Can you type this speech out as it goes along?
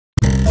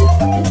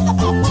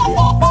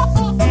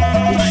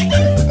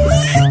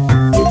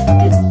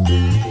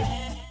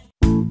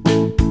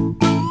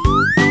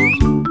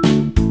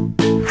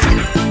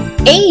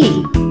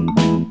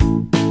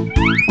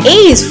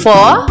is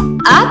for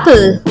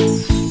apple.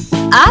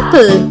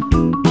 Apple.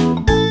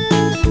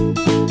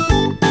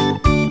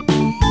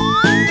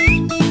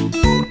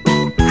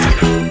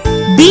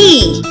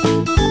 B.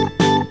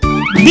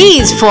 B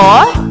is for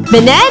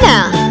banana.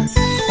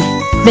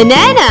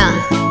 Banana.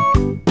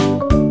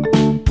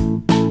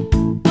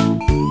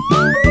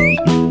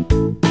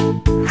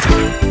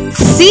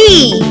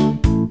 C.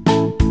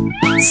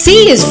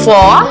 C is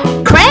for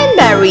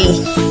cranberry.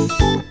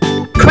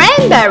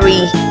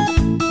 Cranberry.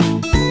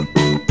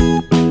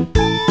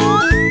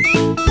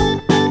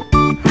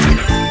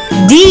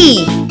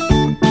 D.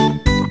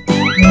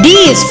 D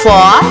is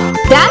for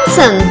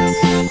damson.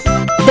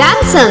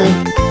 Damson.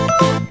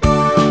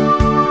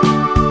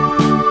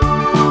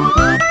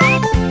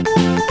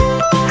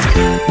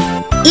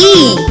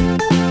 E.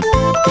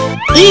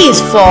 E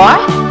is for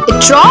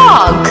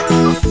etrog.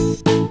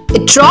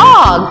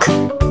 Etrog.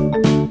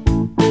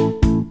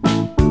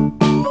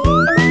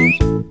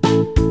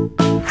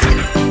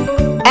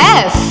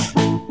 F.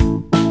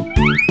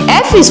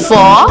 F is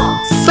for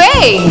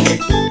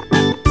fig.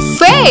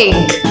 Fig.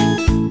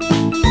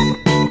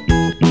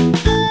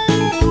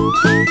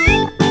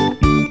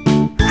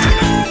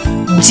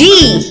 G.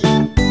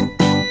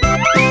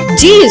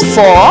 G is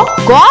for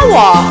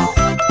guava.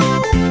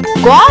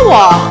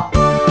 Guava.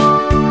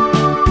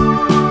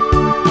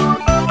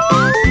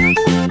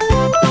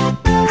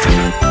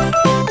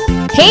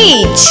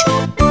 H.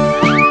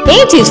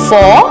 H is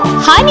for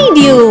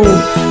honeydew.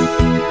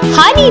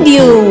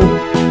 Honeydew.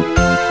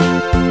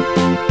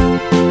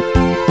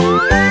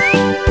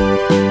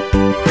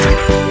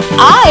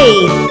 I.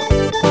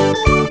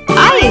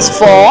 I is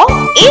for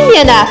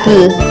Indian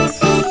apple.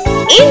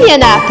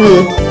 Indian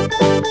apple.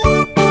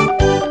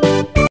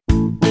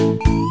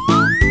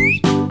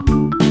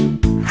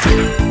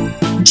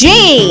 J.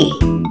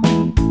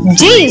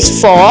 J is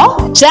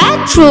for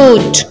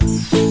jackfruit.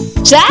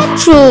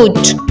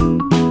 Jackfruit.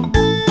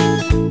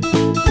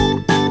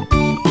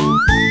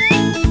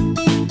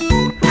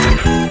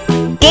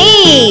 K.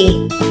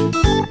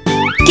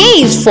 K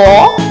is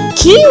for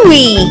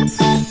kiwi.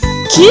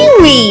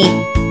 Kiwi.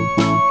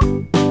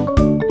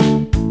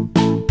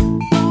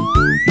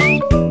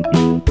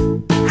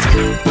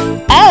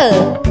 L.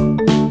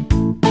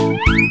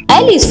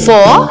 L is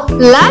for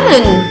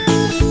lemon.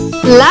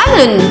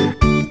 Lemon.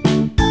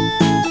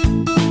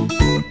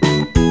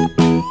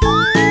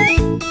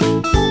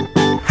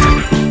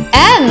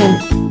 M.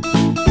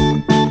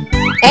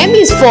 M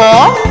is for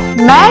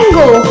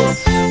mango.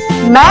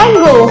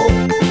 Mango.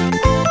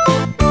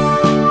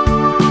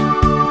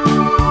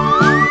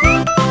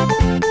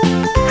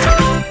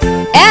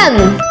 N.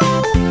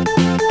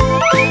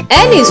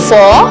 N is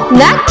for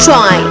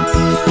nectarine.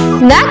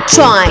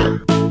 Nectarine.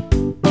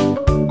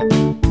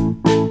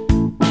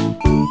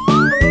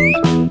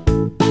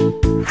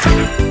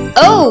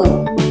 O.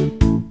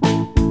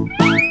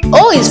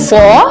 O is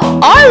for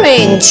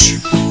orange.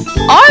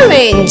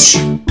 Orange.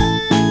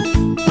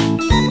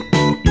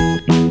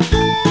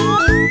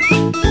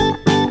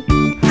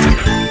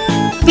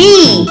 P.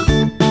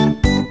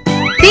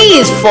 P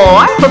is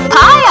for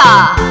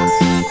papaya.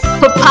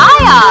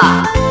 Papaya.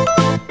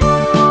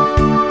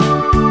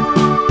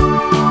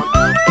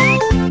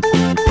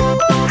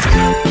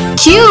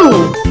 Q.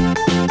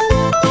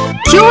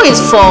 Q is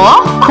for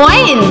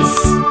quince.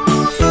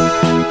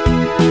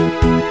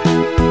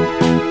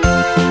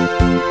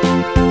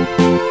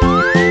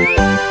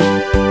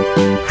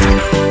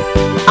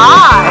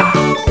 R.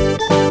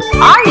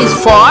 R is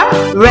for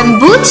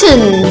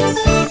rambutan.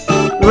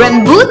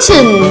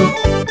 Rambutan.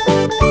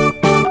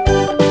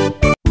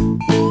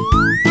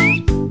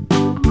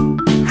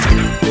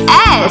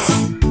 S.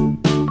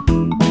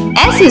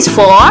 S is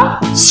for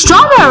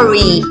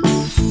strawberry.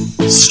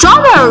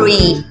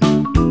 Strawberry.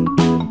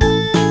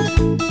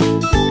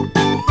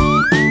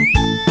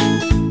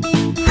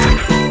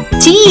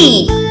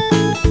 T.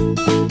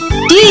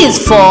 T is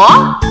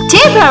for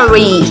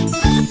tipperary.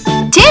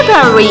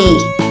 Tipperary.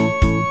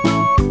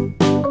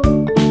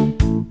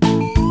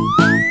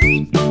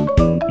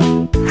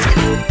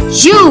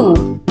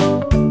 U.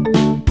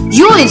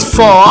 U is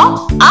for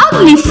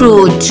ugly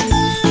fruit.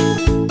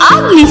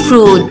 Ugly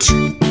fruit.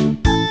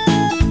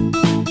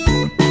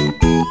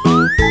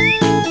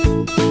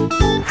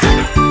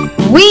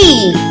 V.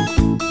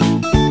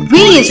 V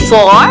is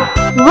for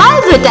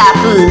velvet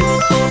apple.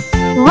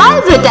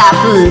 Velvet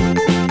apple.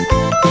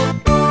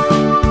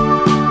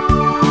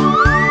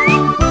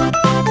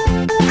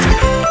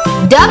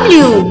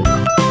 W.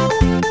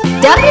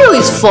 W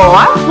is for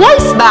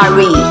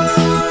wolfberry.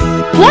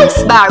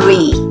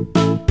 Wolfberry.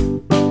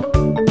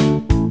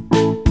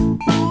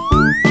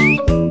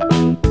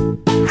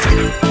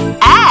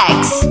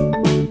 X.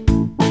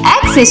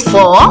 X is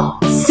for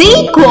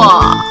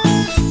sequoia.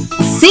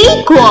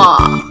 Sequoia.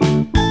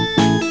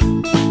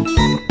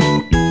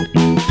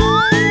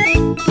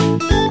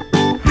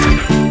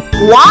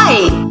 Y.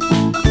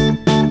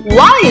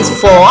 Y is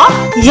for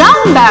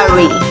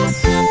youngberry.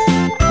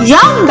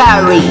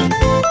 Youngberry.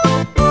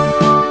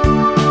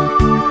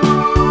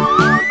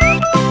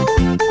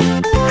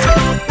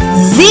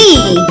 Z.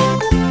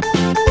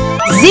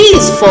 Z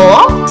is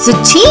for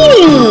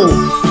zucchini.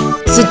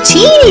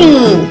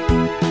 Zucchini.